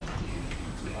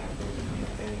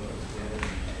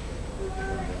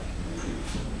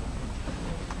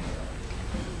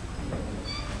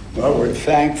Well, we're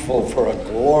thankful for a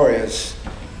glorious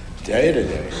day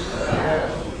today.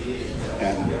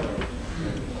 And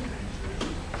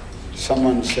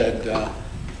someone said,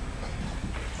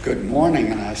 good morning,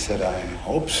 and I said, I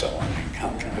hope so. I mean, how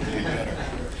can it be better?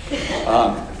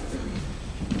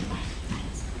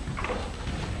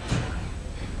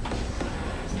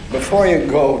 Before you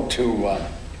go to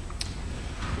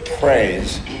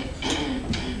praise,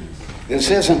 this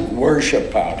isn't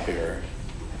worship out here.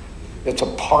 It's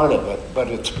a part of it, but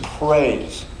it's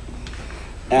praise.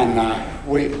 And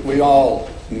we all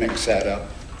mix that up.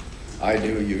 I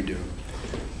do, you do.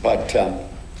 But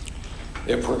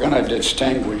if we're going to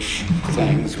distinguish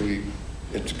things,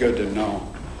 it's good to know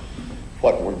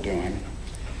what we're doing.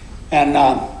 And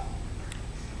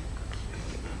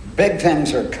big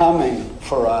things are coming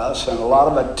for us, and a lot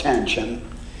of attention.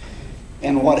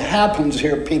 And what happens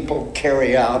here, people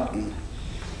carry out and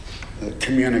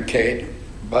communicate.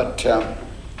 But I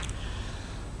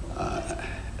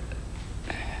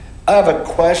have a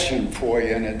question for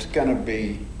you, and it's going to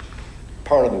be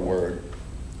part of the word.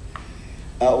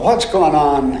 What's going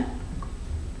on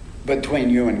between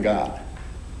you and God?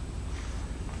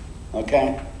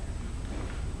 Okay?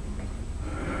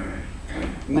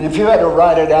 I mean, if you had to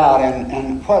write it out,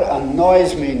 and what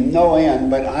annoys me no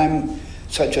end, but I'm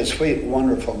such a sweet,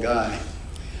 wonderful guy.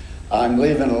 I'm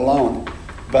leaving alone.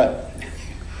 But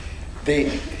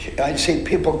I see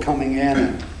people coming in,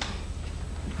 and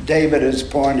David is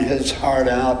pouring his heart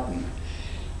out, and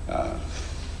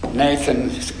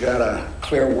Nathan's got a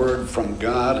clear word from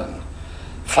God, and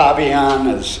Fabian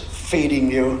is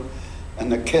feeding you,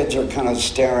 and the kids are kind of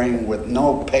staring with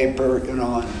no paper,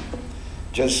 and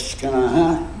just kind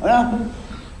of, well,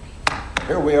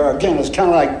 here we are again. It's kind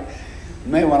of like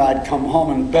me when I'd come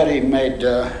home and Betty made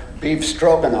beef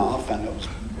stroganoff, and it was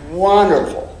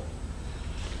wonderful.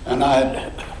 And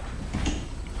I'd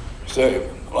say,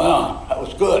 wow, that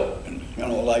was good. And,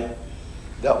 like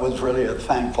that was really a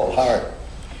thankful heart.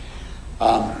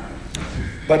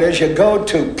 But as you go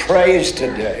to praise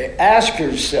today, ask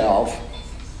yourself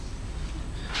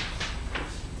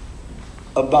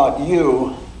about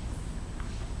you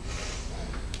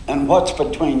and what's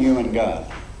between you and God.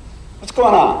 What's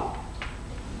going on?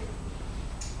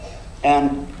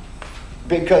 And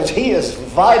because He is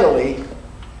vitally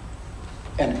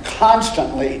and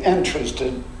constantly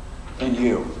interested in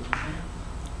you.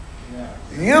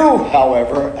 You,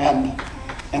 however, and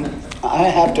I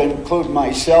have to include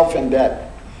myself in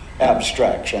that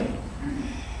abstraction,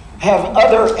 have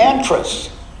other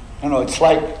interests. It's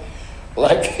like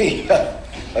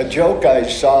a joke I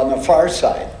saw on the Far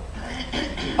Side.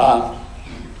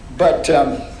 But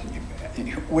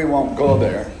we won't go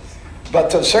there. But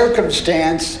the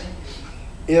circumstance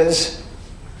is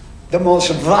the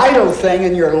most vital thing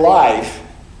in your life,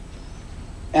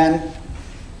 and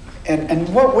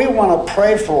what we want to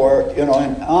pray for, and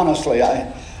honestly,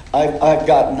 I've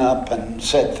gotten up and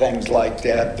said things like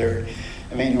that.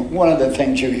 One of the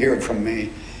things you hear from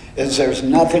me is there's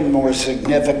nothing more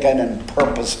significant and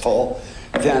purposeful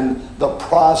than the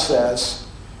process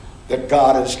that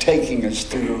God is taking us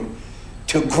through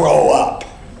to grow up.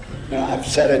 I've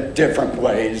said it different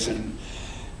ways, and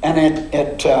then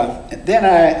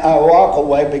I walk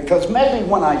away because maybe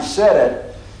when I said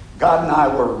it, God and I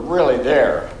were really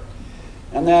there.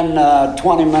 And then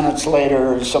 20 minutes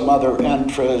later, some other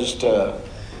interest,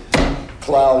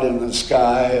 cloud in the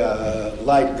sky,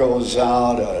 light goes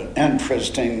out, an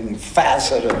interesting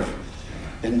facet of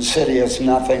insidious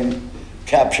nothing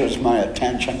captures my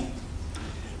attention.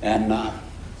 And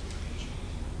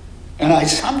I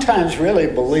sometimes really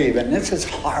believe, and this is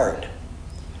hard,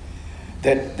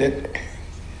 that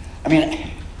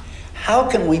how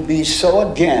can we be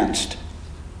so against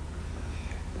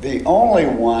the only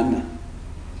one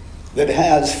that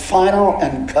has final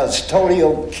and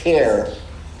custodial care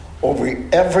over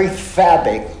every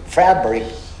fabric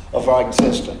of our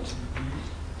existence?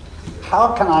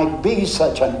 How can I be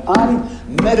such an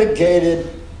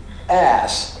unmitigated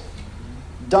ass,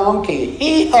 donkey,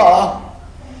 hee-haw,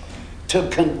 to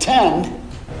contend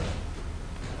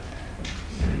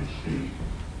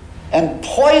and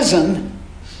poison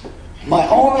my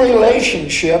own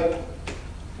relationship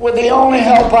with the only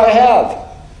help I have?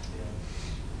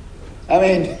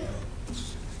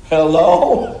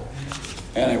 Hello?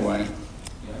 Anyway,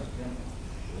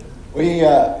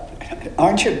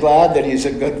 aren't you glad that He's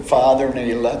a good Father and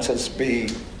He lets us be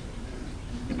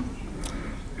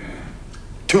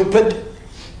stupid,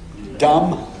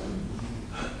 dumb,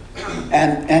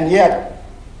 and yet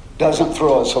doesn't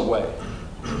throw us away?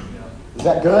 Is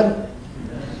that good?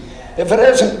 If it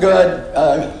isn't good,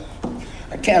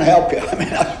 I can't help you.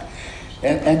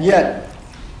 And yet,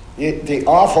 the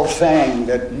awful thing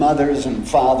that mothers and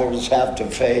fathers have to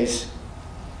face,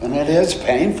 and it is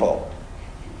painful,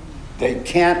 they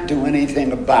can't do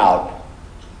anything about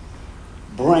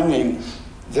bringing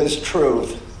this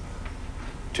truth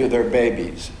to their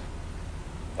babies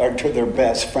or to their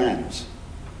best friends.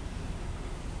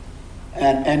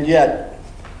 And yet,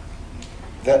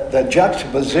 the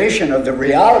juxtaposition of the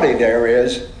reality there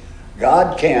is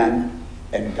God can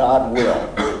and God will.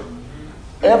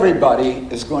 Everybody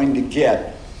is going to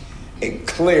get a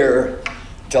clear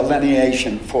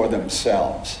delineation for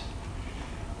themselves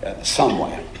some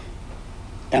way.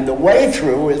 And the way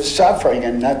through is suffering,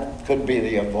 and that could be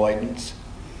the avoidance.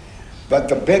 But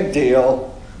the big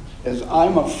deal is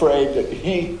I'm afraid that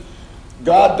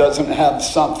God doesn't have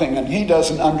something, and he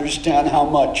doesn't understand how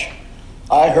much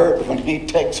I hurt when he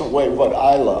takes away what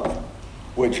I love,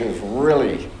 which is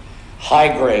really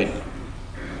high-grade,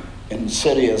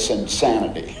 insidious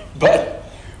insanity. But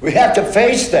we have to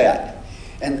face that.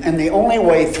 And the only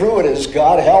way through it is,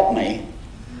 God help me.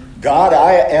 God,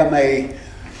 I am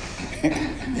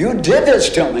you did this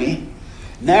to me.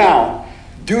 Now,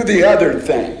 do the other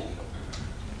thing.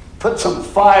 Put some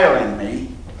fire in me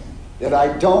that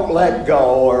I don't let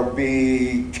go or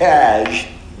be cash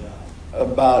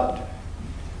about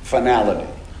finality.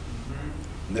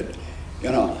 That,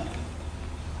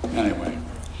 anyway.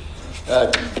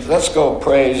 Let's go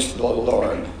praise the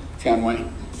Lord, can we?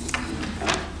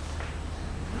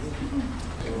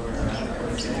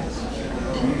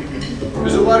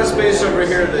 There's a lot of space over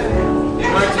here that the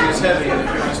anointing is heavy, and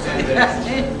if you want to stand there.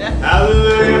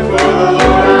 Hallelujah for the Lord.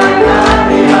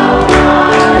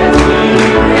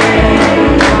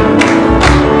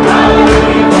 Hallelujah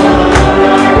for the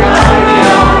Lord, God the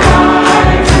Almighty.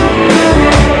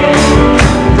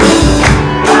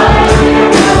 Hallelujah for the Lord,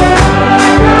 God the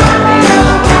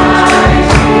Almighty.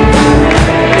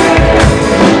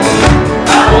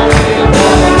 Hallelujah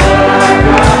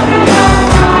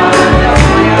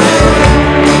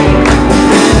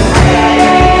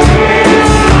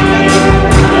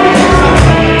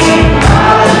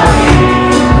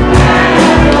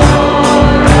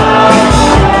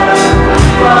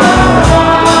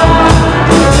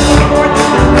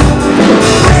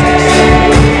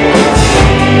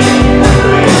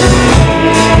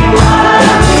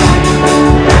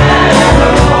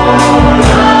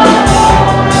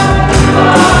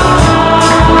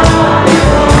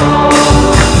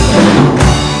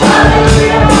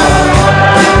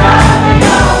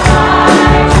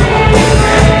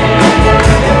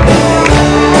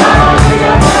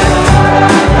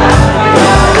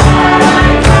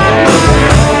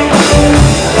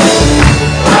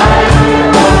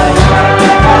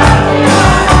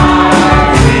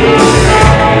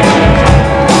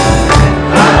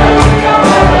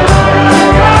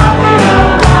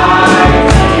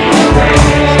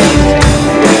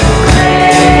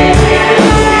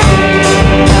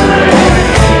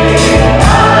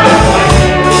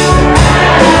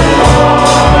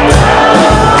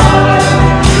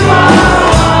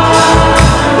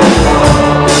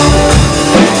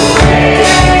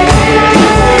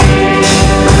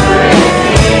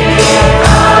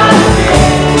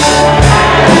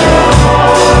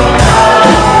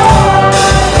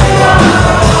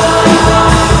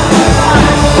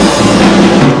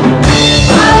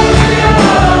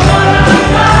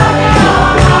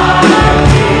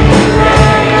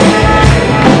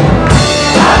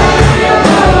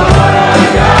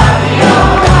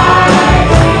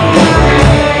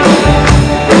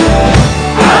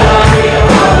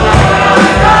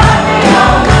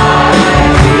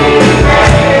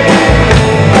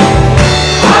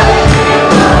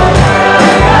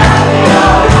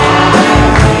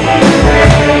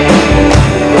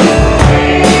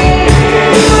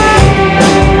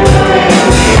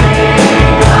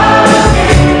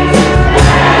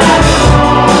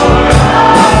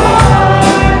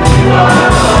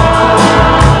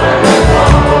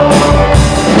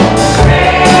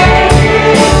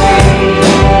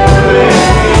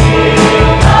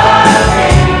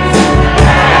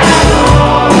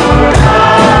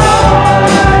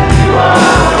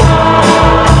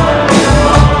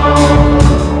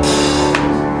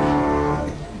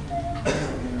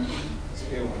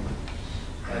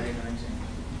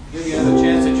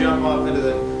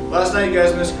the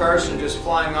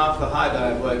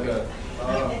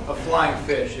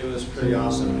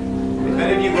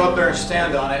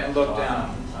Lord, God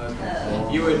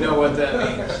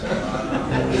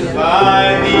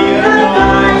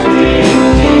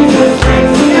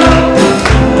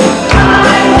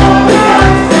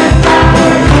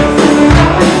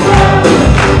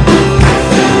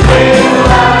the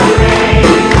Almighty.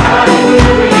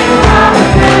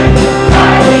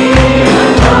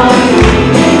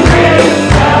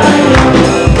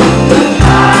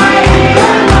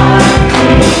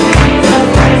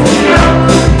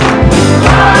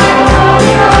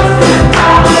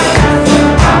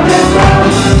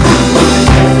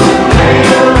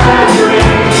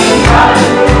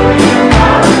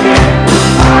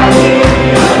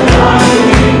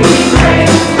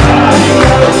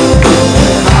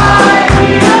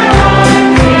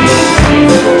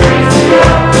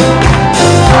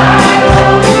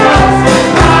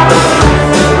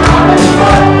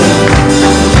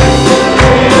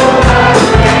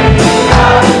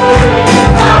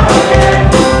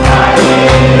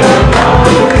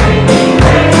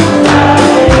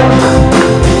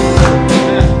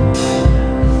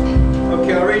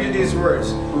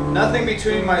 Nothing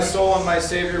between my soul and my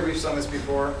Savior. We've sung this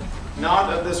before.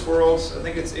 Not of this world. I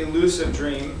think it's elusive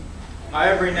dream. I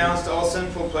have renounced all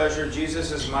sinful pleasure.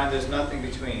 Jesus is mine. There's nothing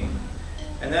between.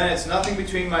 And then it's nothing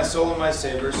between my soul and my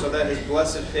Savior, so that his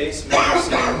blessed face may be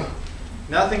seen.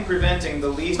 Nothing preventing the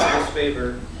least of his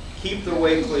favor. Keep the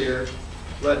way clear.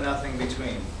 Let nothing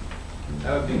between.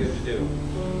 That would be good to do.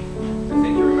 I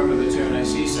think you remember the tune. I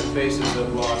see some faces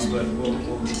of loss, but we'll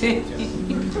keep the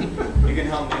tune. You can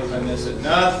help me if I miss it.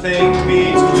 Nothing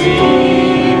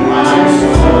between my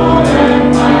soul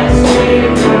and my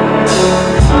Savior.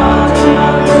 Not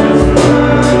of this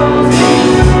world.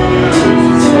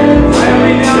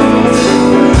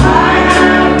 I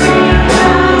have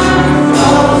renounced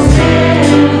all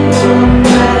sinful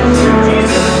pleasure.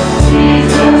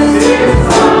 Jesus is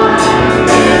mine.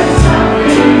 There's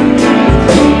nothing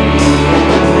between.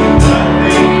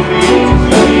 Nothing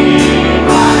between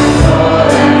my soul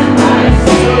and my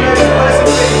Savior.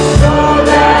 So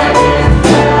that his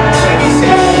blessed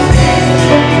face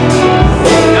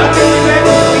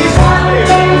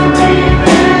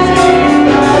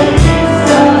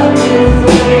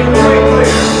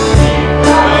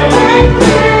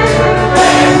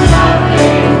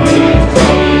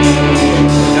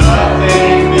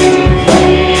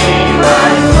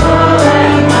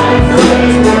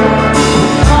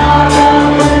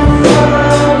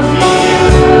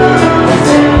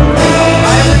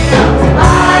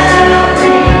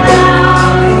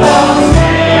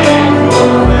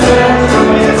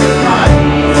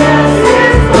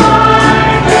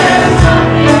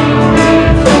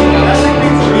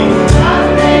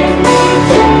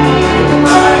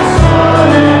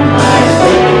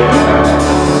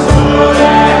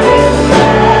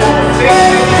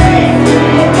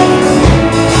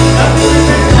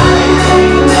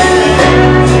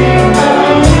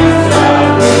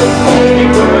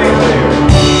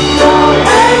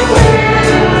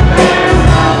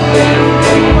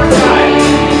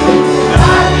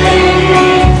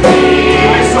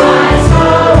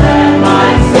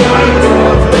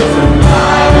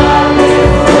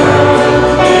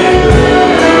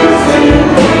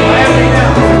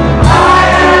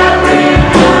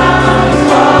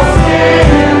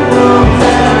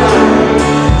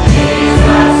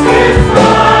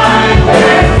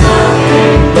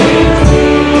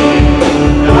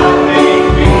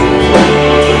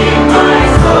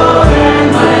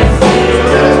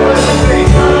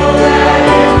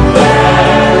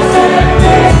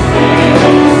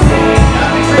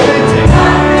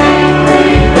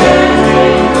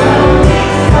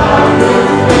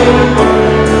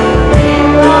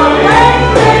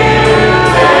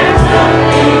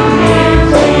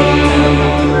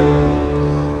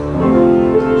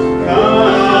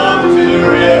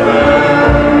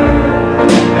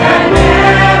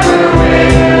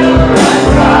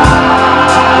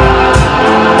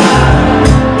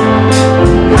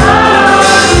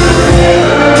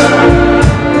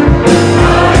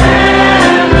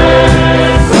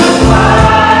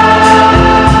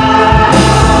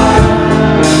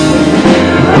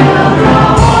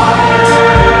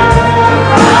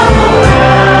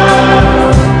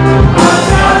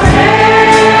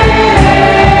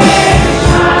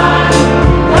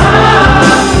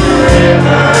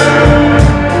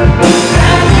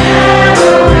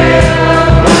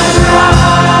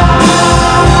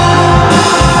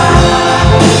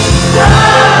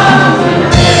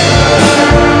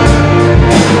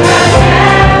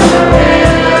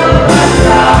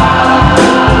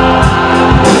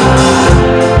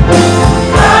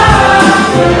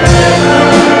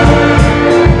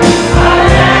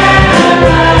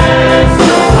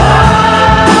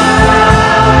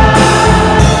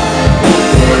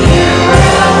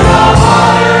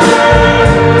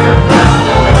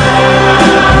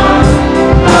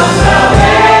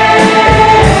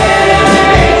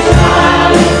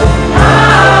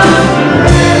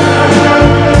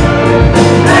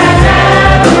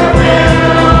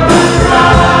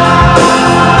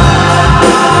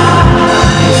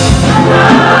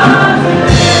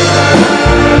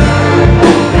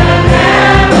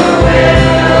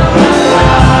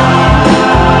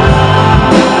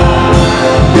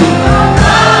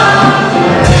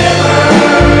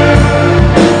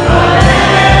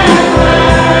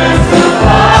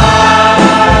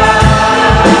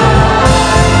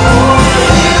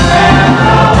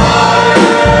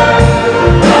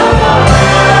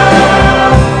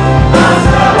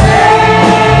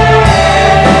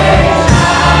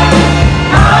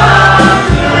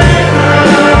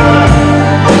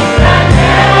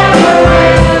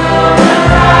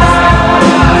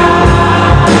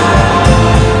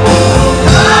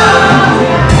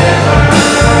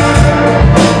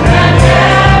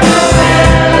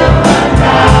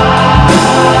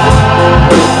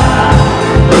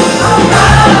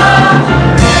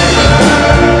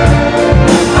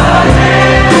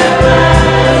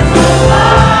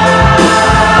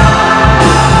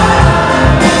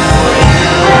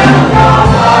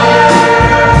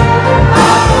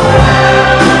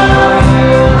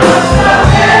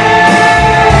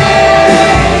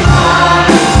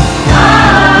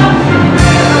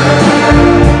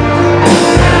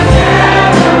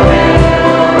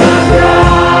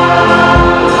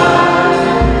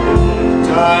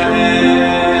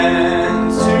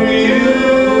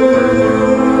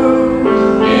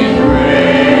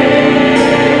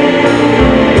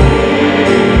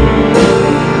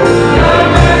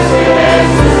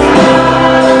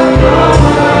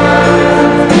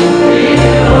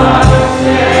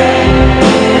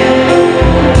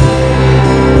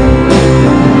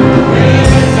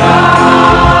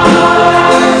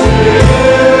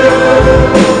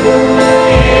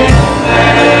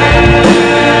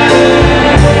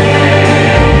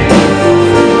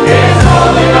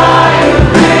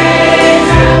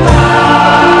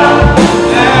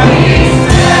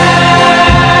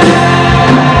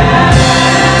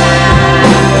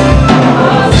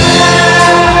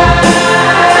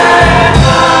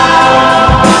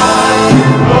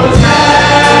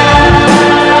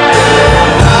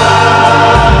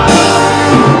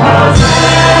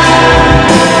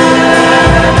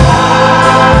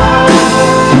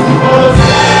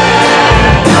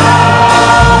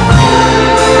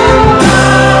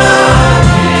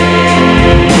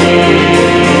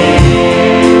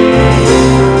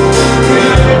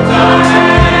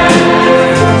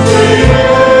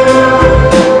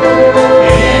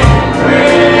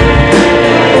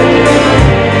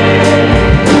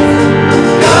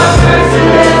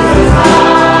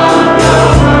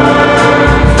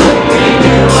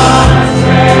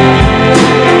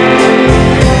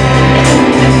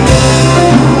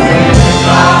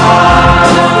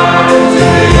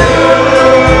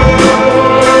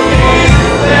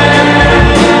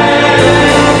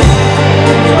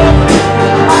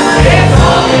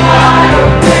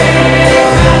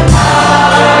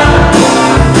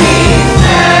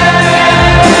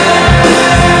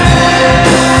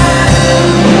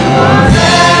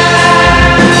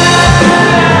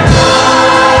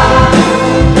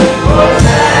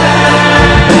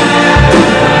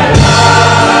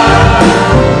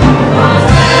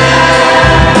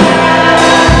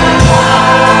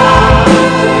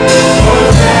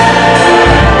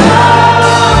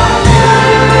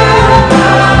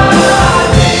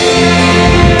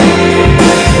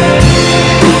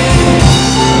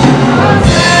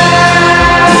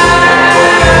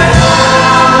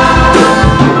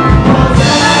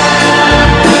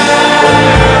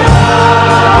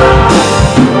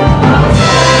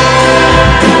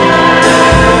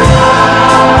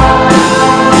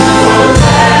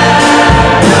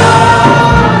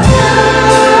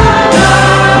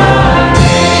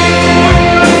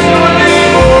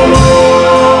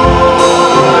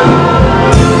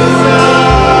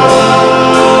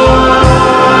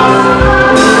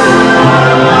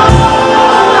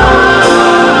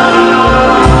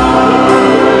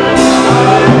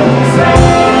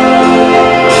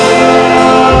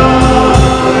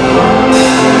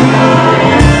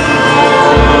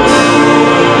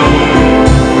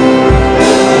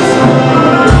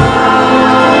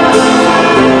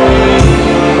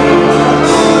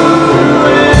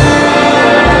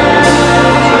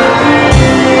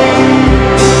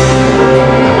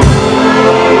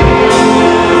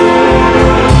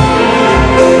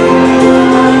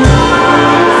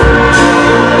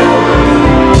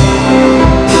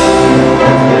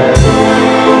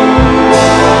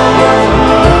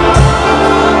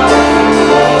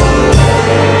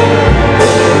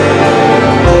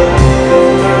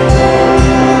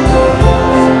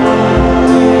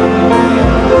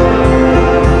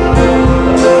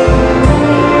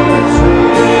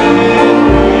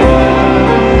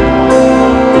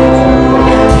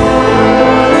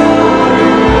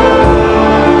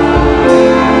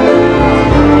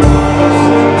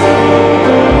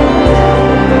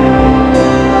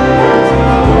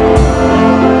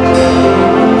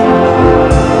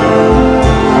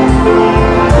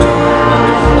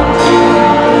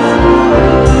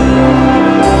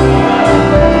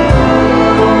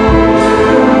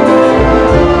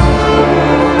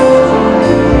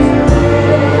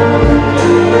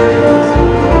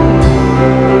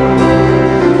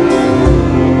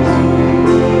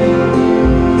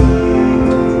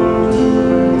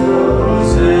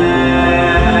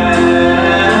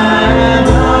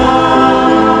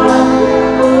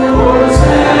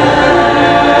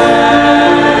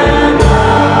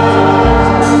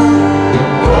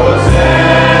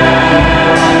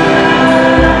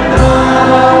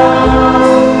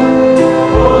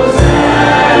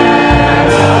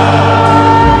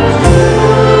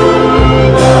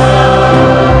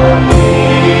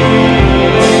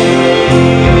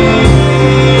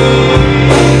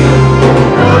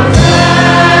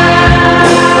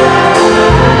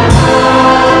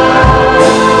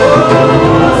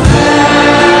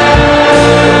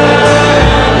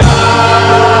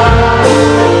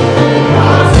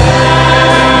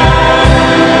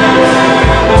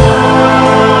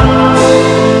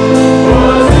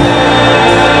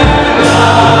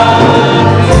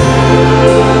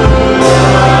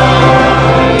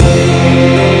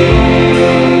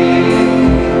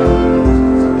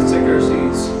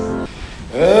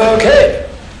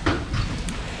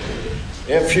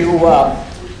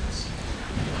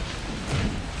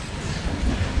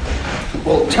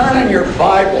Well, turn in your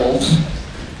Bibles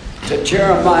to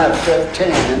Jeremiah 15.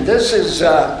 And this is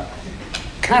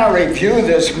kind of review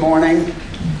this morning,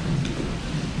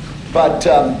 but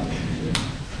I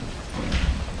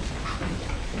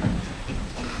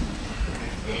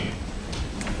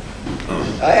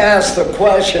asked the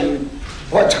question,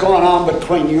 what's going on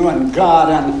between you and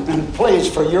God? And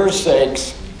please, for your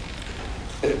sakes,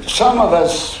 some of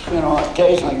us,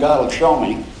 occasionally God will show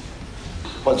me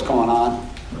what's going on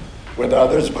with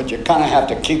others, but you kind of have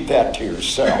to keep that to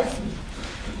yourself.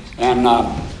 And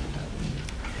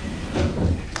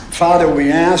Father, we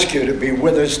ask you to be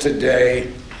with us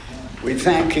today. We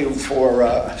thank you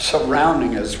for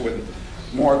surrounding us with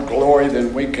more glory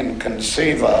than we can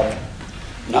conceive of,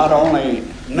 not only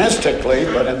mystically,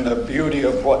 but in the beauty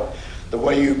of the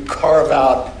way you carve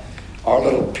out our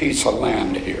little piece of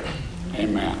land here.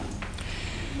 Amen.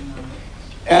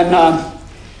 And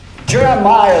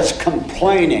Jeremiah is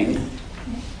complaining,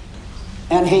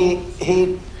 and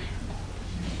he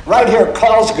right here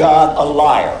calls God a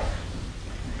liar.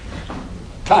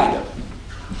 Kind of.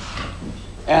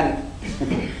 And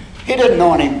he didn't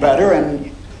know any better,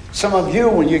 and some of you,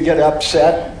 when you get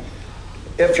upset,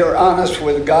 if you're honest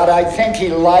with God, I think he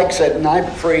likes it, and I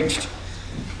preached,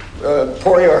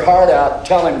 pour your heart out,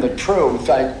 tell him the truth.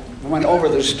 I went over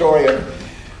the story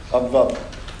of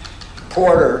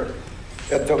Porter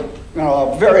at a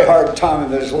very hard time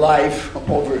of his life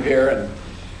over here, and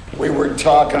we were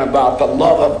talking about the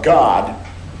love of God,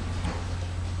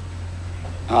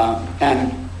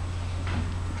 and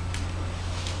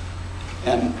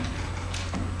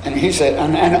he said,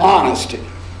 and honesty.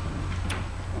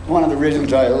 One of the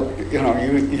reasons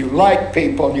you like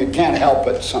people, and you can't help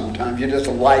it sometimes. You just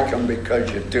like them because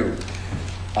you do.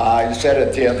 I said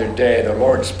it the other day. The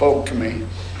Lord spoke to me.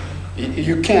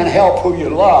 You can't help who you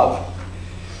love.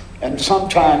 And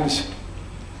sometimes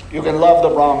you can love the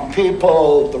wrong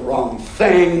people, the wrong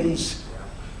things.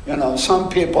 Some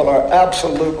people are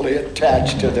absolutely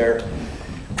attached to their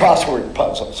crossword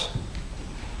puzzles.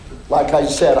 Like I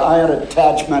said, I had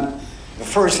attachment. The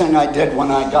first thing I did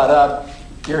when I got up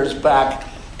years back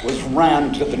was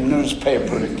ran to the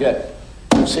newspaper to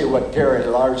see what Gary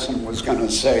Larson was going to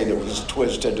say that was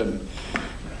twisted and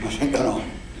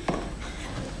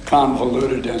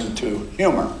convoluted into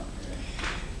humor.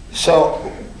 So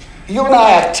you and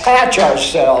I attach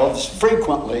ourselves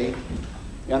frequently.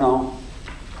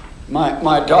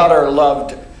 My daughter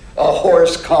loved a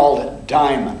horse called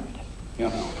Diamond,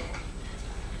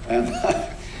 and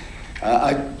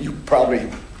you probably,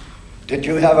 did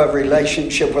you have a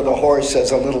relationship with a horse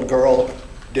as a little girl?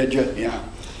 Did you? Yeah.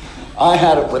 I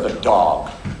had it with a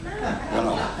dog,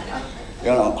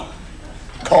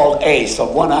 called Ace, a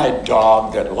one-eyed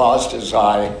dog that lost his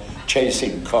eye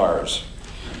chasing cars.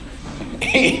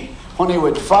 When he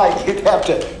would fight, he'd have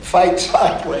to fight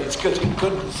sideways because he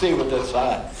couldn't see with his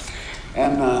eye.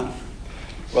 And it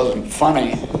wasn't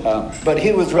funny, but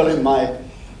he was really my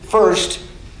first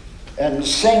and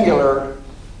singular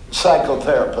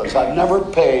psychotherapist. I've never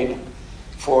paid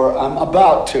for, I'm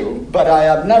about to, but I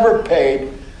have never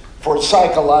paid for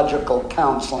psychological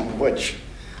counseling, which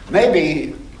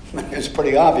maybe is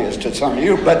pretty obvious to some of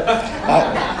you, but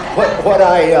what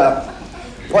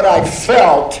I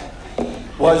felt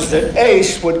was that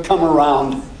Ace would come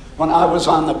around when I was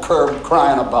on the curb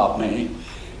crying about me,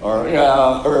 or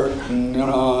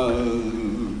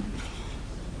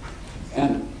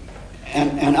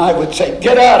and I would say,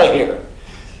 get out of here.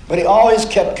 But he always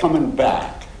kept coming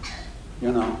back,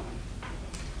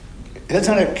 Isn't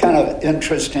it kind of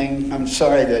interesting? I'm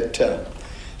sorry that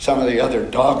some of the other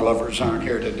dog lovers aren't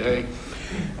here today.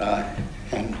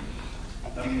 And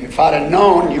if I'd have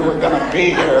known you were going to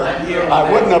be here,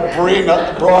 I wouldn't have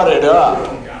brought it up,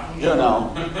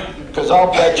 because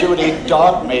I'll bet you would eat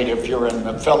dog meat if you're in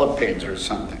the Philippines or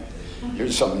something. You're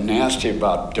so nasty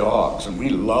about dogs, and we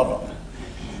love them.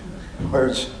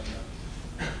 Whereas,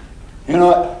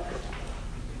 what?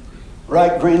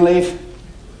 Right, Greenleaf?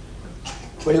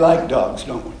 We like dogs,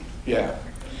 don't we? Yeah.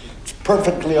 It's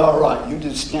perfectly all right. You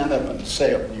just stand up and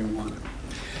say it when you want it.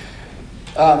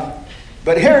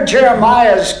 But here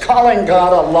Jeremiah is calling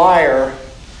God a liar.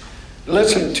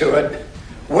 Listen to it.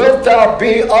 Wilt thou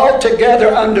be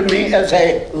altogether unto me as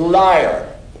a liar?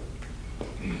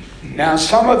 Now,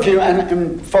 some of you,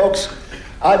 and folks,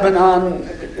 I've been on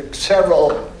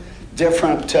several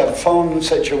different phone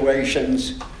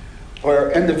situations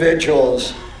where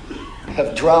individuals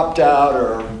have dropped out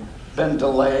or been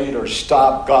delayed or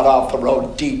stopped, got off the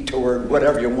road, detoured,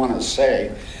 whatever you want to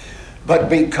say. But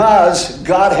because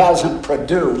God hasn't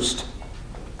produced,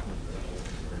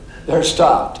 they're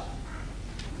stopped.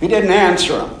 He didn't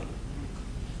answer them.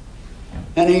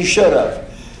 And he should have.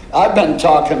 I've been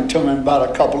talking to him about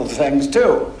a couple of things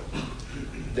too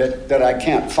that I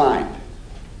can't find.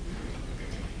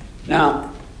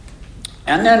 Now,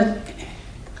 and then,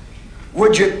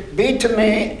 would you be to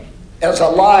me as a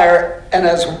liar and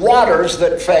as waters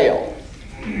that fail?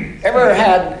 Ever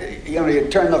had, you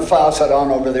turn the faucet on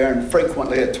over there and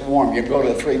frequently it's warm. You go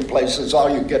to 3 places, all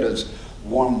you get is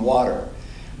warm water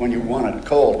when you want it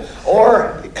cold.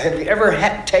 Or have you ever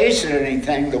tasted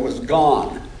anything that was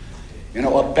gone?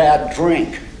 A bad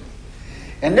drink.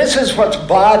 And this is what's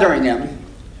bothering him,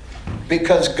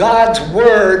 because God's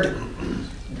word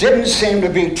didn't seem to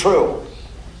be true.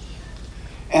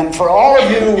 And for all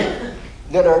of you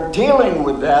that are dealing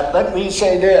with that, let me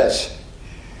say this.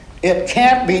 It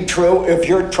can't be true if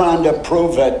you're trying to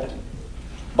prove it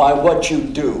by what you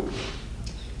do.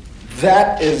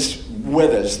 That is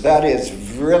with us. That is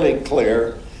really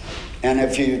clear. And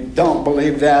if you don't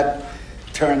believe that,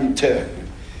 turn to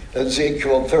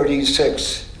Ezekiel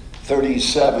 36,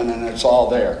 37, and it's all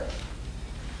there.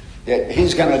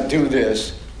 He's going to do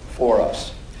this for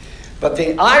us. But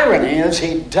the irony is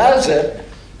he does it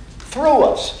through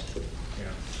us.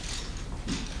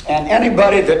 And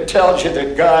anybody that tells you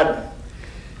that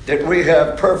we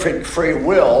have perfect free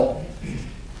will,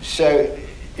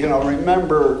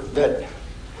 remember that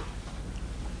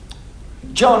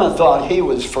Jonah thought he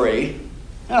was free.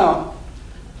 I'm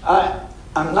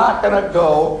not going to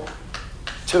go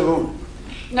to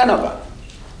Nineveh.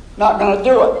 Not going to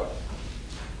do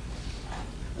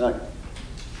it.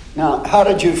 Now, how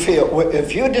did you feel?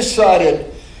 If you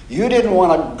decided you didn't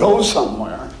want to go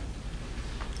somewhere,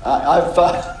 I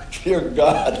thought, dear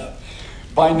God,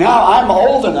 by now I'm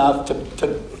old enough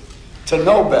to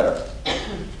know better.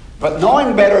 But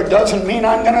knowing better doesn't mean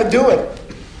I'm going to do it.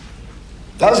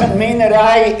 Doesn't mean that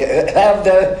I have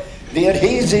the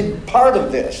adhesive part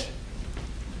of this.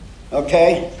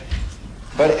 Okay?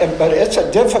 But it's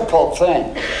a difficult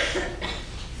thing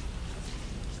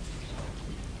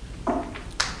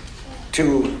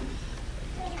to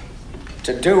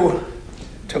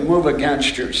move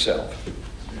against yourself.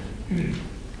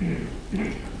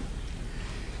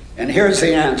 And here's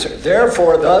the answer.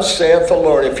 Therefore, thus saith the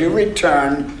Lord, if you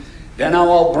return, then I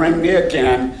will bring thee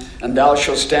again, and thou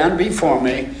shalt stand before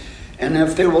me. And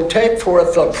if they will take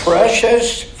forth the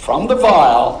precious from the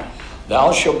vile,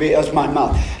 thou shalt be as my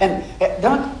mouth. And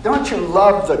don't you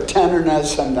love the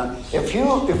tenderness and if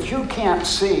you can't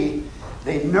see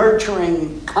the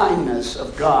nurturing kindness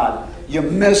of God, you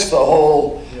miss the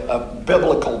whole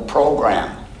biblical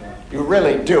program. You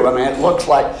really do. It looks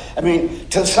like,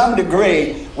 to some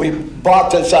degree, we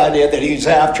bought this idea that he's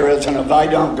after us, and if I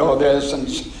don't go this, and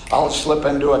I'll slip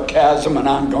into a chasm and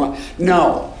I'm going.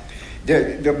 No.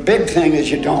 The big thing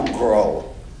is you don't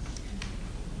grow.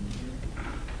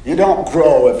 You don't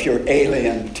grow if you're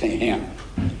alien to him.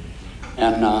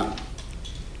 And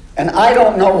I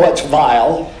don't know what's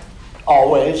vile,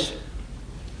 always,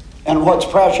 and what's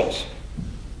precious.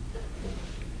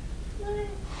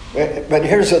 But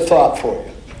here's a thought for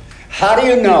you. How do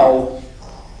you know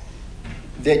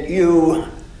that you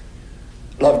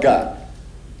love God?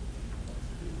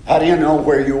 How do you know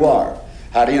where you are?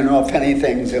 How do you know if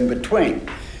anything's in between?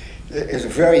 It's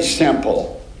very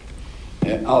simple.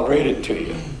 I'll read it to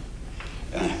you.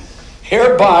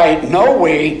 Hereby know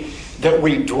we that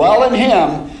we dwell in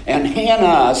him and he in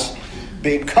us,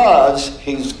 because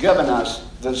he's given us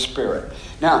the Spirit.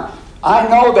 Now, I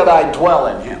know that I dwell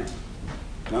in him.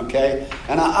 Okay?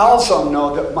 And I also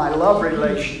know that my love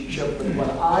relationship with what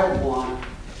I want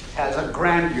has a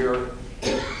grandeur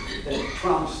that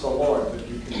trumps the Lord. But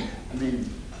you can,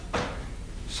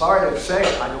 sorry to say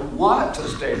it, I don't want it to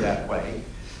stay that way,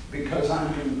 because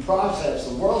I'm in process.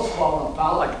 The world's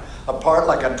falling apart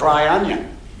like a dry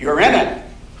onion. You're in it.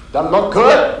 Doesn't look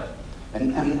good.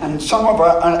 And some of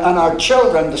our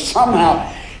children,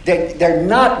 somehow, they're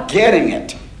not getting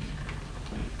it.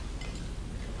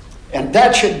 And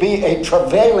that should be a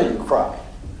travailing cry.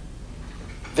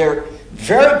 They're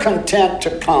very content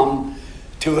to come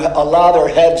to allow their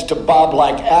heads to bob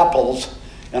like apples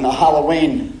in a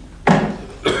Halloween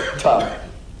tub.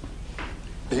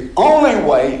 The only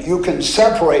way you can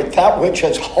separate that which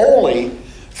is holy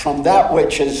from that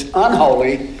which is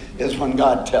unholy is when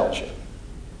God tells you.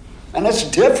 And it's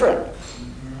different.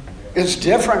 It's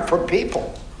different for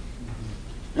people.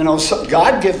 So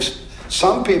God gives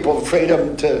some people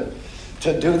freedom to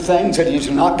do things that he's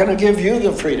not going to give you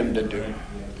the freedom to do.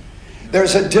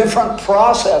 There's a different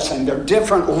processing. There are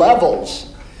different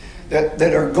levels that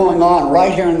are going on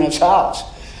right here in this house.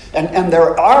 And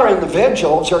there are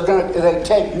individuals who are they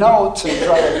take notes and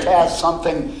try to cast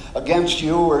something against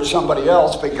you or somebody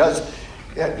else because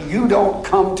You don't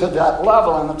come to that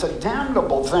level, and it's a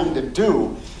damnable thing to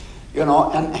do, you know.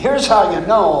 And here's how you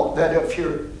know that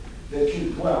you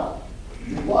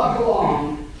walk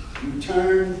along, you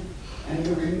turn, and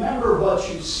you remember what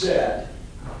you said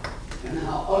and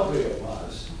how ugly it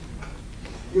was.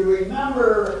 You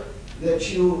remember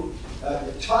that you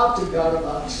talked to God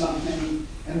about something,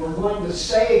 and were going to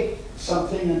say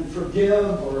something and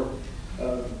forgive or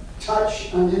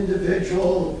touch an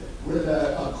individual with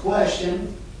a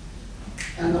question,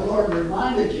 and the Lord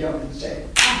reminded you and said,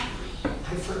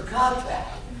 I forgot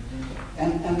that.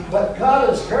 But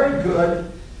God is very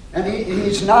good, and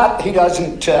he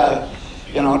doesn't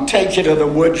take you to the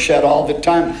woodshed all the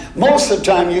time. Most of the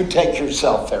time you take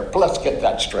yourself there. Let's get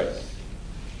that straight.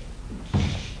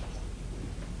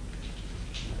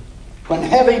 When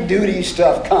heavy duty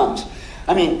stuff comes,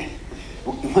 I mean,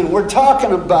 when we're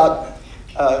talking about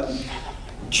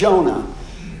Jonah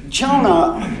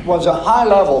was a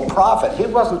high-level prophet. He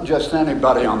wasn't just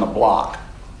anybody on the block,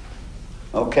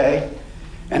 okay?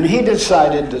 And he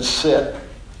decided to sit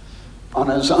on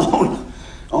his own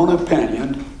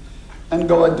opinion and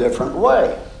go a different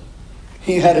way.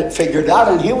 He had it figured out,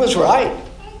 and he was right.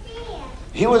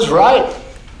 He was right.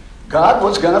 God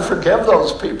was going to forgive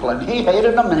those people, and he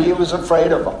hated them, and he was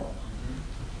afraid of them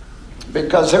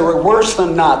because they were worse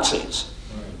than Nazis.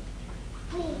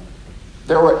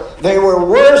 They were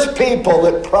worse people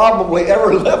that probably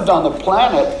ever lived on the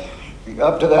planet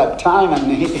up to that time,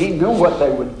 and he knew what they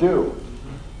would do.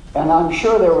 And I'm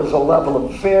sure there was a level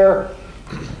of fear,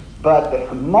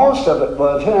 but most of it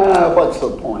was, what's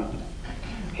the point?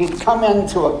 He'd come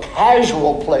into a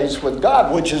casual place with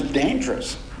God, which is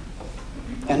dangerous.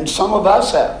 And some of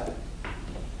us have.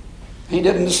 He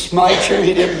didn't smite you,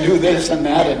 he didn't do this and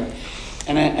that,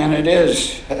 and it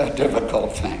is a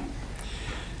difficult thing.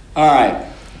 All right,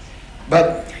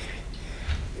 but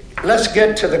let's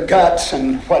get to the guts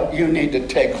and what you need to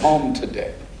take home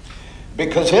today.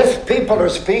 Because if people are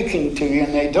speaking to you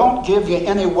and they don't give you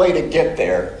any way to get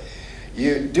there,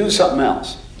 you do something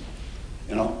else.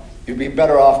 You know, you'd be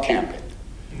better off camping,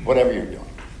 whatever you're doing.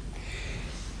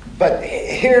 But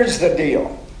here's the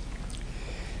deal.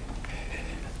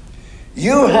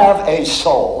 You have a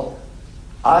soul.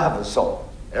 I have a soul.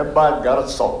 Everybody's got a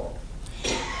soul.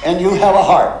 And you have a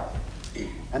heart.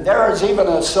 And there is even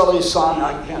a silly song,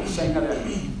 I can't sing it,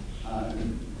 and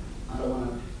I don't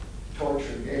want to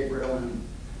torture Gabriel and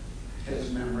his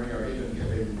memory or even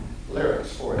give him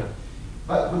lyrics for it.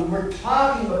 But when we're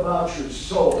talking about your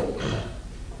soul,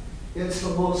 it's the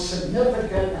most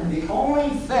significant and the only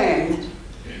thing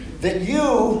that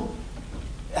you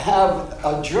have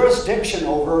a jurisdiction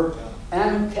over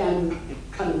and can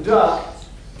conduct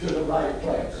to the right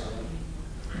place.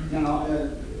 You know,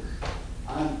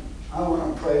 I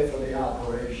want to pray for the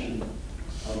operation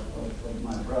of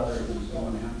my brother who's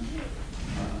going in.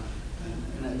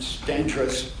 And it's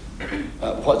dangerous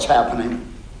what's happening.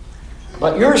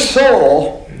 But your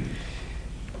soul,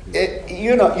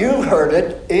 you heard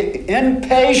it, in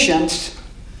patience,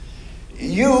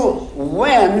 you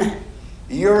win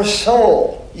your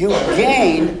soul. You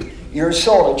gain your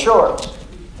soul. It's yours.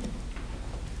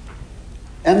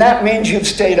 And that means you've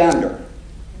stayed under.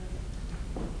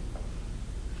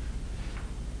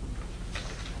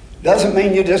 Doesn't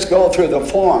mean you just go through the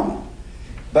form.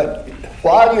 But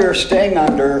while you're staying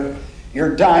under,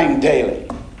 you're dying daily.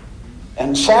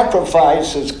 And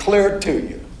sacrifice is clear to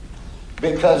you.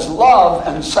 Because love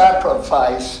and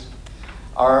sacrifice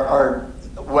are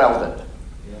welded.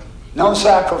 No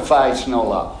sacrifice, no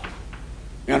love.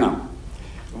 You know.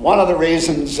 One of the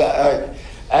reasons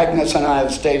Agnes and I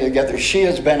have stayed together, she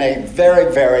has been a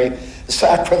very, very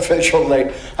sacrificial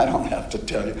lady. I don't have to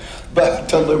tell you, but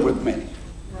to live with me.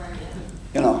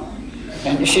 You know.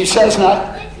 And she says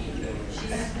not...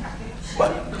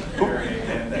 What?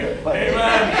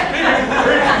 Amen.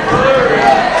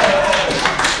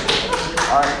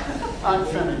 I'm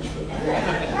finished.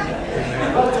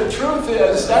 But the truth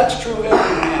is, that's true every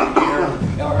man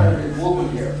here, or every woman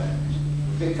here.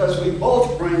 Because we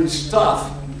both bring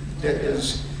stuff that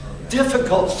is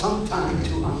difficult sometimes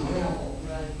to unravel,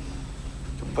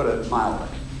 to put it mildly.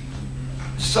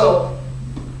 So,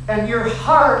 and your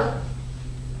heart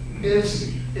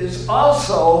is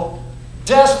also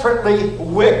desperately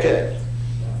wicked.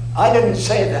 I didn't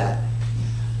say that.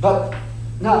 But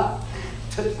now,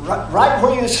 right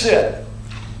where you sit,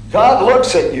 God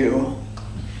looks at you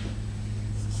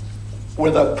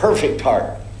with a perfect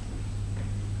heart.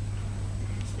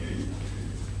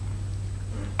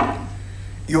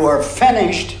 You are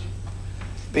finished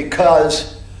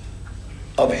because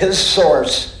of his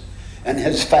source and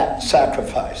his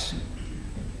sacrifice.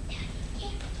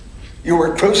 You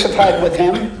were crucified with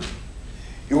him.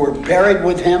 You were buried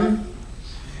with him.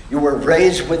 You were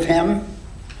raised with him.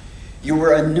 You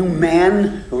were a new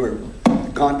man who were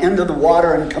gone into the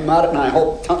water and come out. And I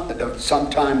hope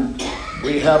sometime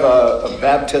we have a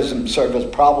baptism service,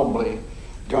 probably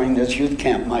during this youth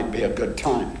camp might be a good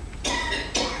time.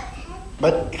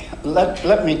 But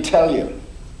let me tell you,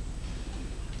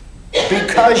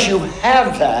 because you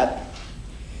have that,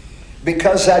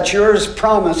 because that's yours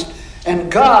promised,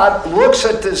 and God looks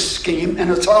at this scheme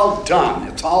and it's all done.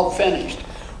 It's all finished.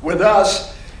 With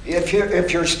us, if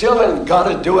you're still in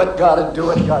gotta do it,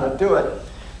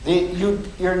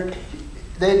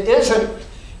 it isn't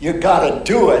you gotta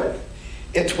do it.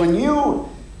 It's when you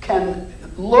can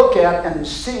look at and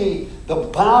see the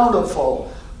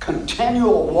bountiful,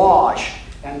 continual wash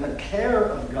and the care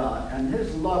of God and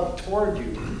his love toward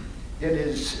you. It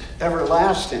is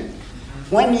everlasting.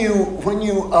 When you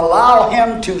allow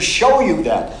him to show you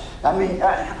that. I mean,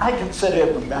 I can sit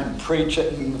here and preach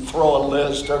it and throw a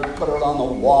list or put it on the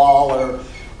wall or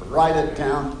write it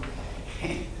down.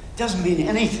 It doesn't mean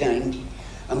anything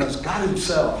unless God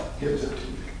himself gives it to you.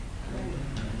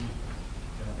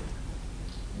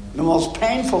 The most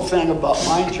painful thing about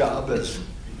my job is,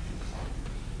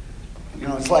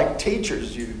 it's like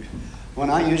teachers. When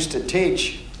I used to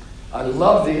teach, I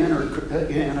love the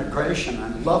integration. I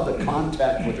love the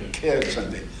contact with the kids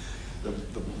and the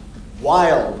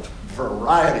wild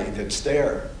variety that's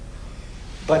there.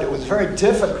 But it was very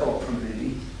difficult for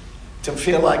me to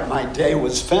feel like my day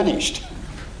was finished.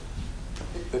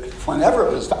 Whenever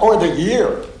it was, or the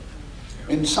year.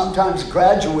 And sometimes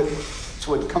graduates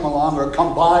would come along or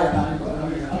come by and I'd go,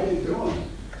 how are you doing?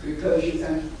 Because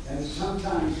and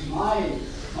sometimes my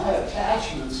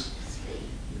attachments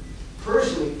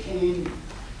personally came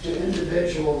to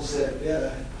individuals that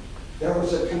there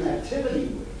was a connectivity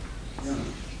with.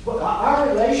 But our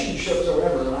relationships are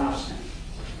everlasting.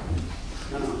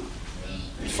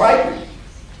 It's frightening.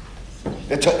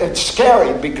 It's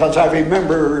scary because I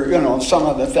remember, some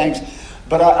of the things.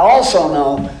 But I also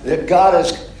know that God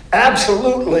has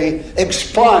absolutely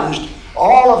expunged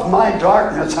all of my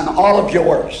darkness and all of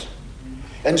yours.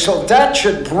 And so that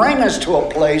should bring us to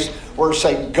a place where we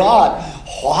say, God,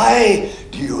 why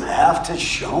do you have to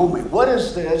show me? What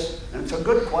is this? And it's a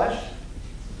good question.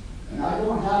 And I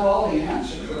don't have all the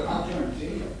answers, but I'll guarantee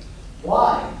you.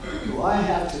 Why do I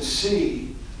have to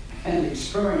see and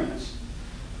experience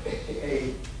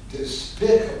a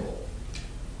despicable,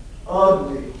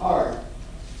 ugly heart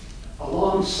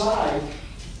alongside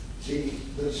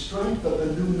the strength of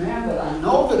the new man that I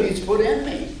know that he's put in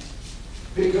me?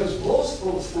 Because both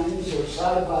those things are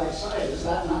side by side. Is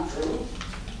that not true?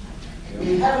 I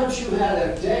mean, haven't you had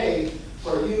a day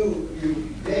where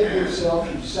you gave yourself,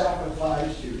 you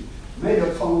sacrificed, you made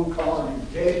a phone call, you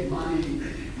gave money,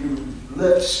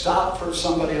 you stopped for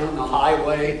somebody on the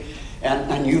highway,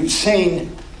 and you've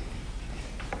seen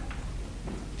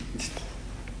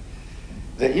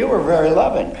that you were very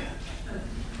loving,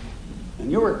 and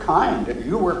you were kind, and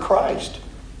you were Christ.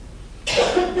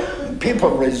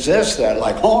 People resist that,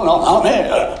 like, oh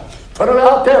no, put it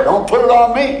out there, don't put it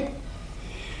on me.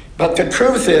 But the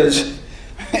truth is,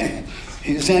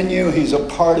 he's in you, he's a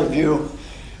part of you,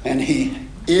 and he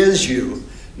is you.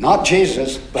 Not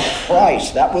Jesus, but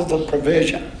Christ. That was the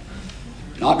provision.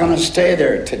 Not going to stay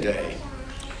there today.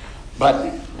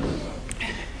 But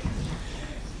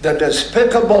the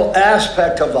despicable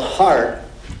aspect of the heart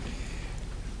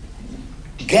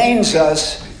gains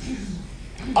us,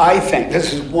 I think,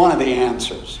 this is one of the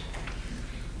answers.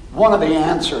 One of the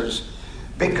answers,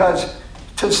 because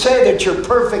to say that you're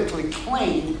perfectly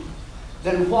clean,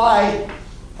 then why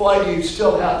do you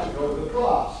still have to go to the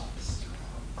cross?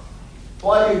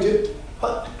 Why do you do?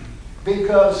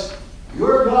 Because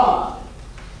your God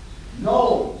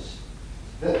knows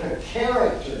that the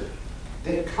character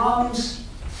that comes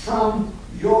from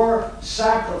your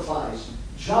sacrifice,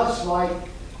 just like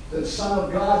the Son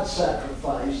of God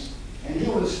sacrificed, and he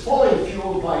was fully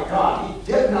fueled by God.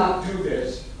 He did not do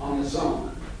this on his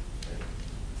own.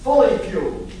 Fully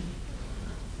fueled.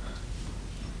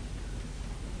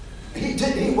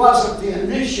 He wasn't the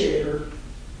initiator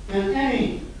in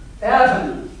any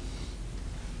avenue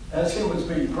as he was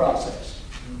being processed.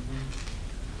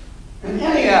 In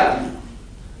any avenue.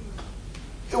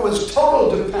 It was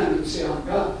total dependency on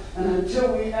God. And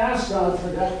until we ask God for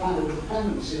that kind of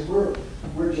dependency,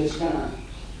 we're just kind of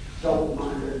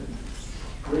double-minded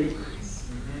creatures.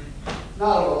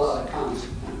 Not of a lot of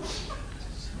consequence.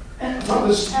 And from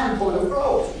the standpoint of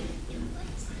growth,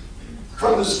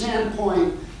 from the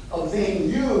standpoint of being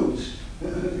used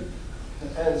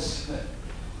as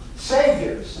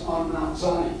saviors on Mount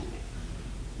Zion,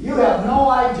 You have no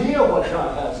idea what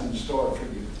God has in store for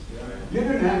you. You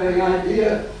didn't have any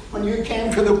idea when you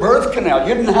came to the birth canal.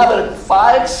 You didn't have it at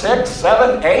 5, 6,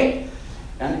 7, 8,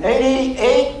 and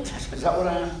 88. Is that what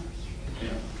I am? Yeah.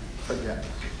 Forget.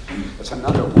 That's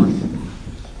another one.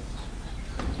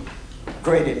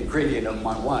 Great ingredient of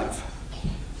my wife.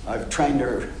 I've trained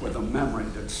her with a memory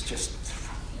that's just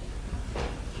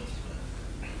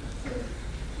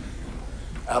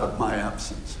out of my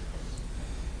absence.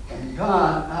 And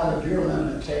God, out of your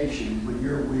limitation, when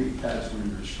you're weak, that's when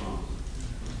you're strong.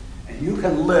 And you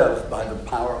can live by the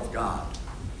power of God.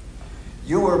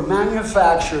 You were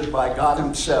manufactured by God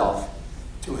himself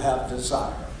to have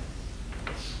desire.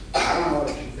 I don't know what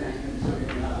you think.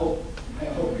 I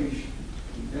hope he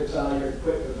gets out of here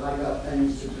quick because I got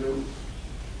things to do.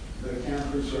 The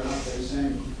campers are out there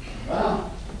saying,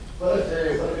 well, what a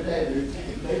day.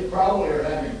 They probably are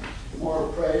having more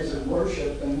praise and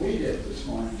worship than we did this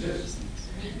morning. Just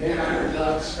being under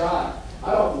God's sky.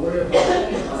 I don't worry about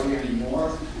anybody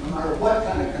anymore, no matter what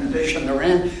kind of condition they're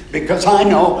in, because I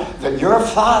know that your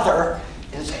Father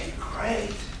is a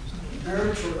great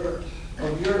nurturer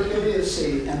of your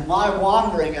idiocy and my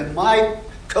wandering and my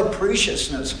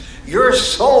capriciousness. Your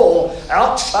soul,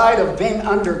 outside of being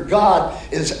under God,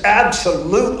 is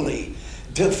absolutely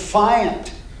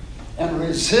defiant and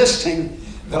resisting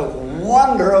the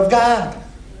wonder of God.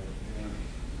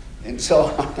 And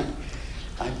so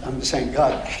I'm saying,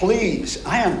 God, please,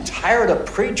 I am tired of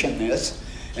preaching this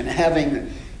and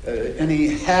having any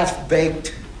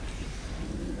half-baked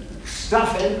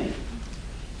stuff in me.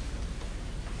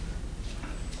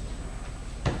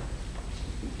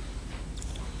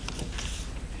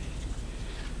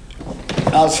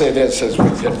 I'll say this as we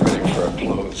get ready for a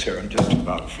close here. I'm just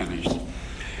about finished.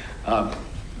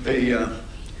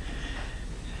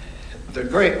 The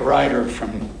great writer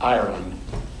from Ireland,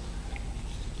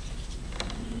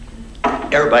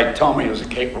 everybody told me he was a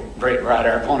great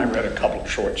writer. I've only read a couple of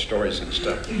short stories and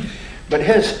stuff. But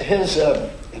his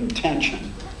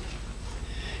intention,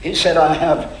 he said, I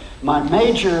have my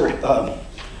major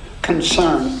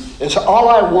concern is all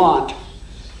I want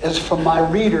is for my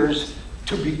readers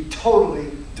to be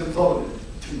totally devoted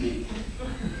to me.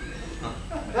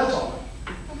 That's all.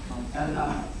 And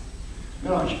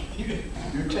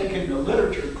you're taking the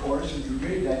literature course and you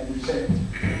read that and you say,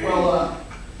 well,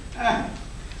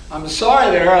 I'm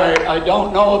sorry there, I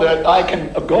don't know that I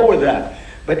can go with that.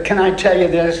 But can I tell you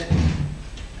this?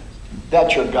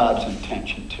 That's your God's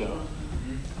intention too.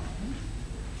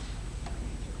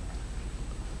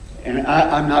 And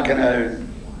I'm not going to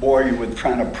bore you with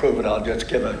trying to prove it. I'll just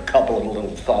give a couple of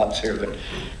little thoughts here that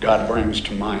God brings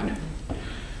to mind.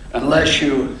 Unless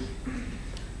you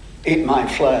eat my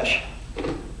flesh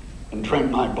and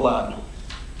drink my blood,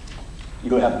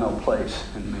 you have no place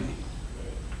in me.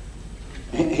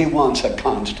 He wants a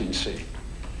constancy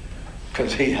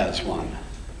because he has one.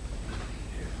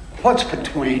 What's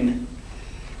between,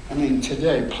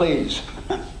 today, please,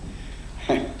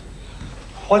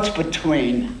 what's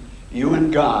between you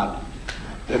and God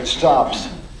that stops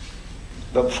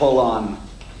the full-on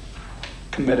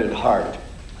committed heart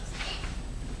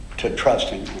to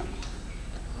trusting him?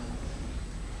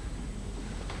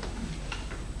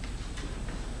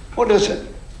 What is it?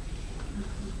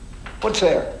 What's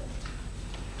there?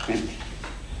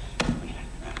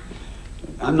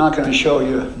 I'm not going to show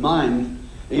you mine,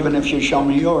 even if you show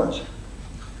me yours.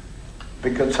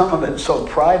 Because some of it's so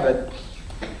private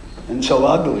and so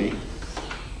ugly,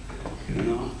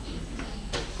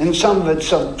 And some of it's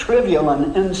so trivial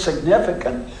and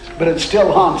insignificant, but it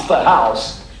still haunts the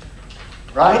house.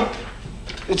 Right?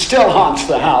 It still haunts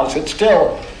the house. It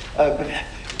still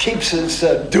keeps us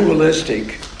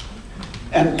dualistic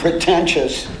and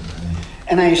pretentious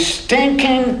and a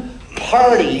stinking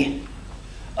party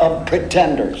of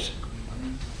pretenders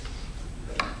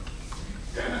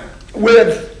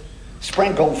with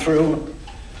sprinkled through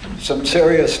some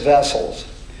serious vessels.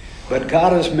 But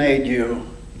God has made you,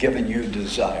 given you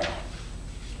desire.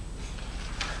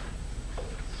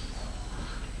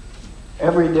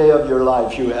 Every day of your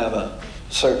life you have a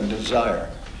certain desire.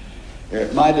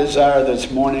 My desire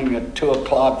this morning at 2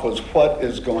 o'clock was, what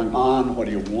is going on? What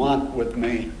do you want with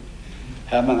me?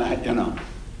 Haven't I, And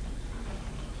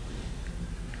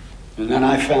then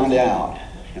I found out,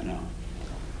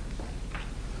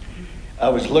 I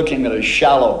was looking at a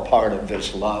shallow part of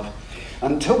this love.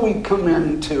 Until we come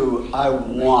into, I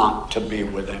want to be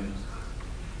with him.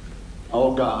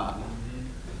 Oh God,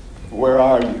 where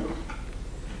are you?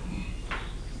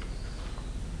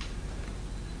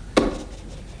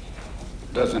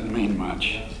 Doesn't mean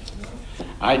much.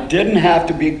 I didn't have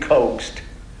to be coaxed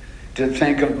to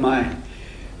think of my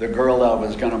the girl I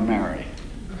was going to marry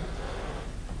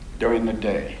during the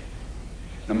day.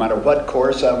 No matter what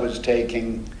course I was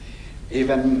taking,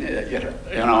 even,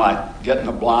 I get in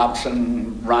the blocks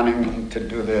and running to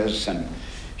do this, and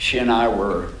she and I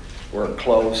were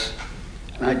close.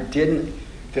 And I didn't,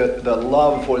 the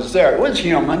love was there. It was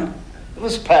human. It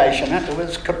was passionate. It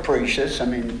was capricious. I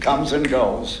mean, it comes and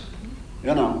goes.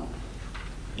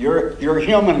 Your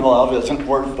human love isn't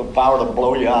worth the power to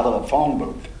blow you out of the phone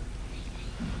booth.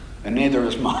 And neither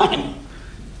is mine.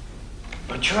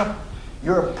 But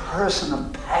you're a person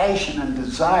of passion and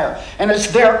desire. And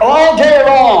it's there all day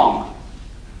long.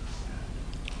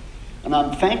 And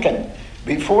I'm thinking,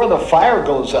 before the fire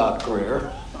goes out,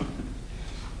 Grier,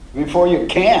 before you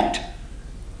can't,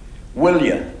 will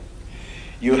you?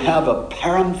 You have a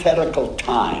parenthetical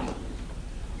time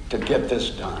to get this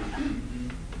done.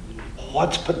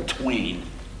 What's between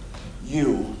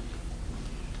you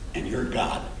and your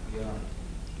God?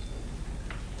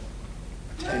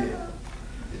 I tell you,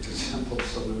 it's a simple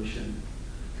solution,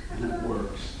 and it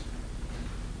works.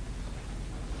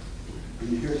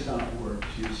 And here's how it works.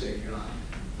 You say, God,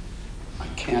 I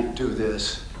can't do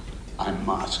this. I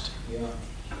must. Yeah.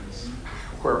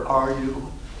 Where are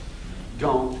you?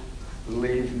 Don't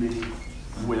leave me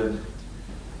with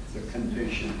the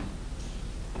condition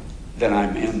that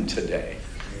I'm in today.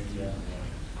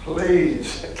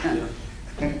 Please,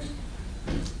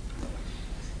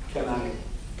 can I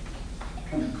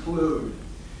conclude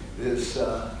this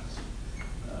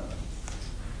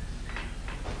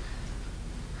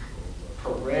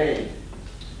parade,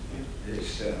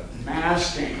 this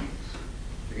masking,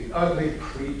 the ugly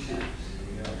pretense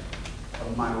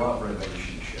of my love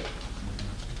relationship?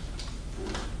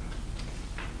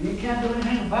 And you can't do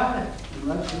anything about it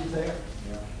unless he's there.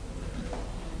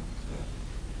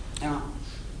 Now,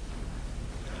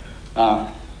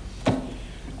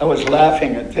 I was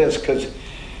laughing at this because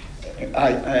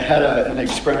I had an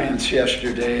experience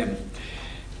yesterday,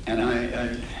 and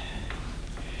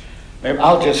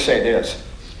I'll just say this.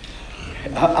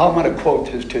 I'm going to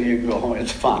quote this to you and go home.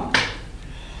 It's fun.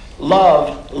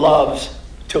 Love loves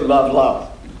to love love.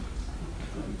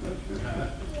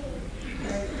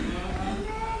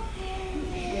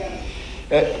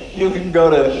 You can go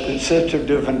to Sister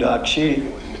Duvendock. She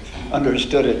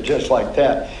understood it just like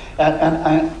that.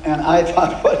 And I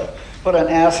thought, what an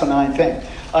asinine thing.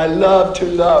 I love to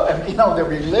love. And the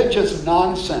religious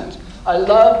nonsense. I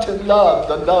love to love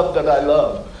the love that I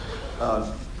love.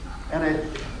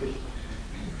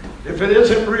 If it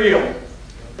isn't real,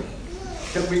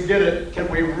 can we get it? Can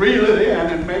we reel it in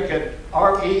and make it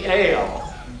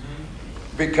real?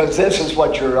 Because this is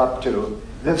what you're up to.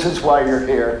 This is why you're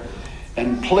here.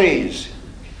 And please,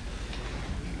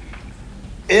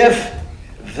 if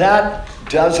that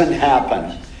doesn't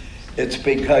happen, it's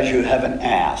because you haven't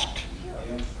asked.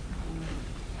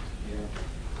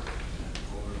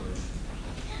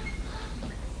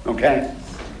 Okay?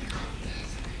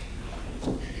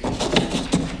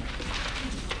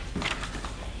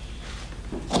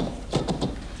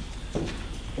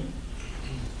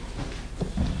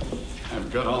 I've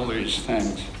got all these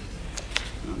things.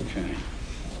 Okay.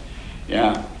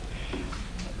 Yeah.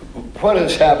 What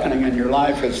is happening in your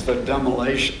life is the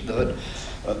demolition of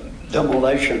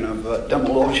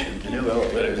demolition.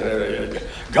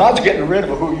 God's getting rid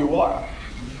of who you are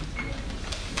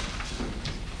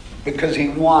because He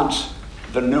wants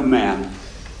the new man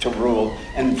to rule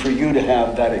and for you to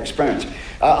have that experience.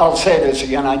 I'll say this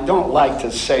again. I don't like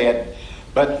to say it,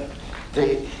 but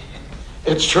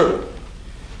it's true.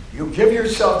 You give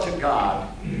yourself to God.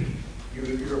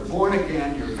 You're born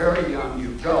again, you're very young,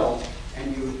 you go,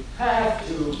 and you have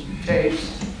to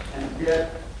taste and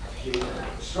get the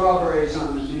strawberries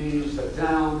on the knees, the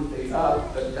down, the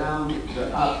up, the down,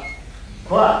 the up.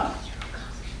 But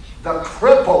the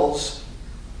cripples,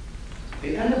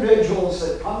 the individuals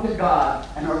that come to God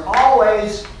and are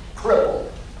always crippled.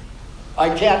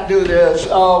 I can't do this,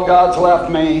 oh, God's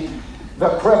left me.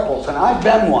 The cripples, and I've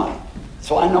been one,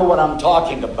 so I know what I'm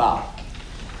talking about.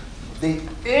 The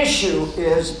issue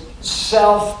is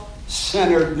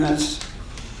self-centeredness,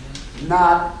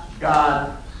 not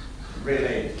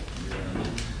God-related.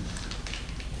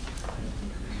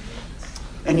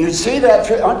 And you see that,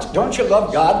 don't you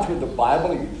love God through the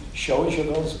Bible? He shows you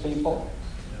those people.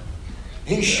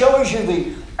 He shows you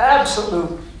the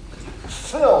absolute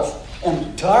filth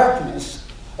and darkness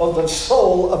of the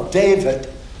soul of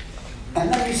David.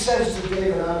 And then he says to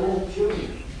David, I won't kill you.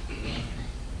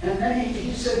 And then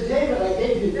he said, David, I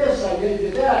gave you this, I gave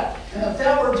you that. And if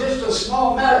that were just a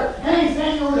small matter,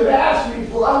 anything you would have asked me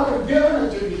for, I would have given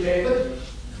it to you, David.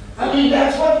 I mean,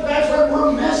 that's what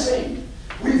we're missing.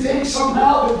 We think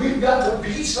somehow that we've got to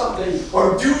be something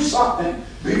or do something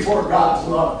before God's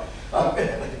love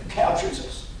captures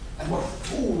us. And we're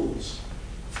fools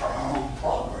for our own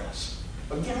progress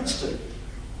against it.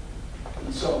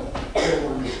 And so,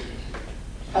 everyone,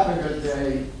 have a good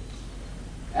day.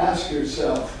 Ask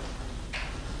yourself,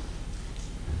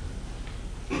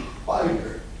 why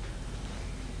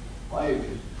are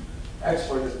you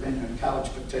expert at being a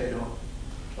couch potato,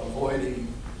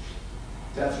 avoiding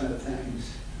definite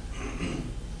things?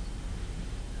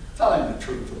 Tell him the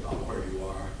truth about where you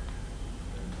are.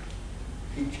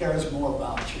 He cares more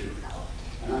about you.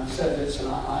 And I've said this, and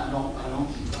I am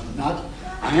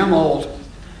old,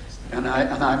 and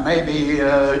I may be,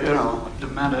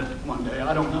 demented one day.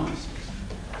 I don't know.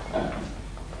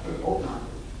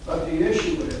 But the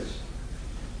issue is,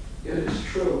 it is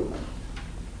true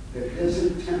that his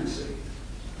intensity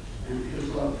and his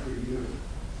love for you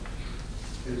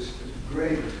is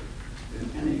greater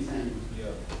than anything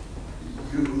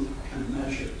you can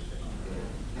measure.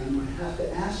 And we have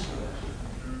to ask for that.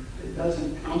 It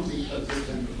doesn't come because it's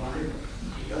in the Bible.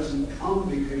 It doesn't come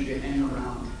because you hang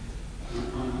around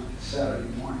on a Saturday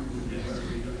morning when you're going to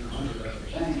be doing 100 other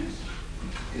things.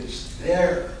 It's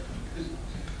there.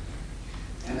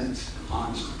 And it's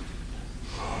constant.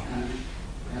 And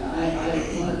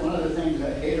one of the things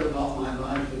I hate about my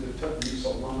life is it took me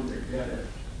so long to get it.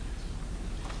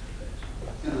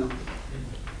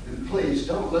 And please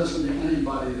don't listen to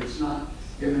anybody that's not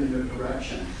giving you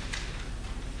direction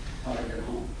how to get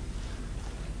home.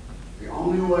 The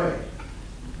only way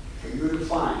for you to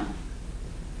find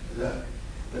the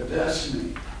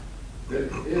destiny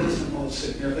that is the most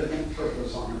significant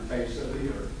purpose on the face of the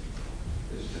earth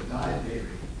is to die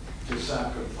daily, to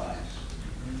sacrifice,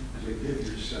 and to give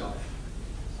yourself.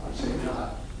 I say,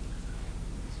 God,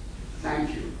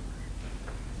 thank you.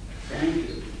 Thank you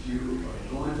that you are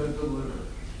going to deliver.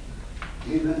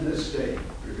 Even this day,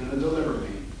 you're going to deliver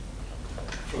me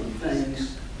from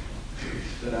things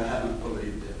that I haven't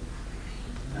believed in.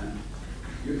 And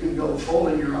you can go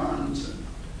folding your arms and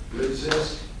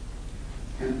resist.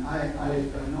 And I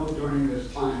know during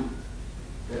this time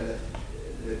that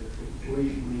we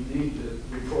need to,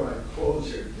 before I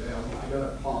close here today, I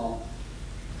got a call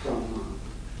from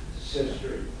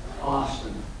Sister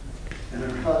Austin, and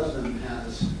her husband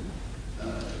has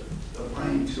a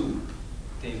brain tumor.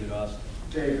 David Austin.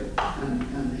 David,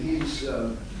 and he's,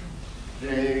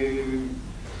 there's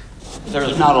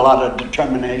not a lot of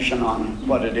determination on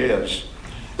what it is,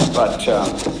 but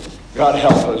God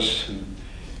help us.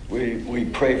 We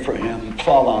pray for him.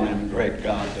 Fall on him, great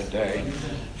God, today.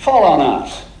 Fall on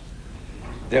us,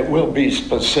 that we'll be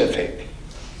specific,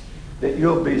 that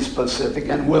you'll be specific,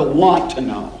 and we'll want to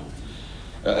know,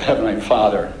 Heavenly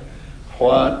Father,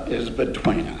 what is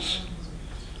between us?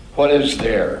 What is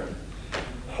there?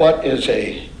 What is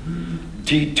a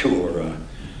detour,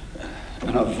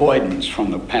 an avoidance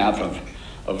from the path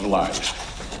of life?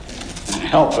 And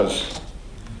help us,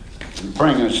 and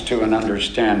bring us to an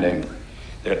understanding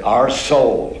that our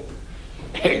soul,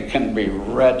 it can be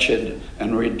wretched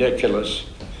and ridiculous,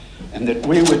 and that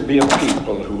we would be a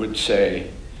people who would say,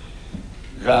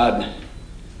 God,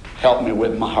 help me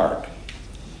with my heart.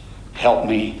 Help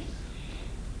me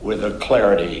with a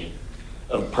clarity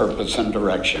of purpose and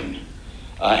direction.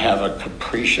 I have a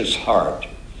capricious heart.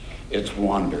 It's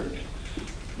wandered.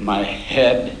 My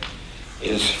head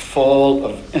is full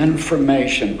of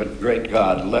information, but great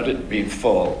God, let it be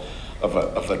full of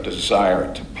a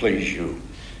desire to please you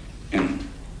in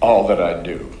all that I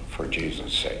do for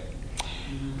Jesus' sake.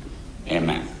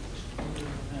 Amen.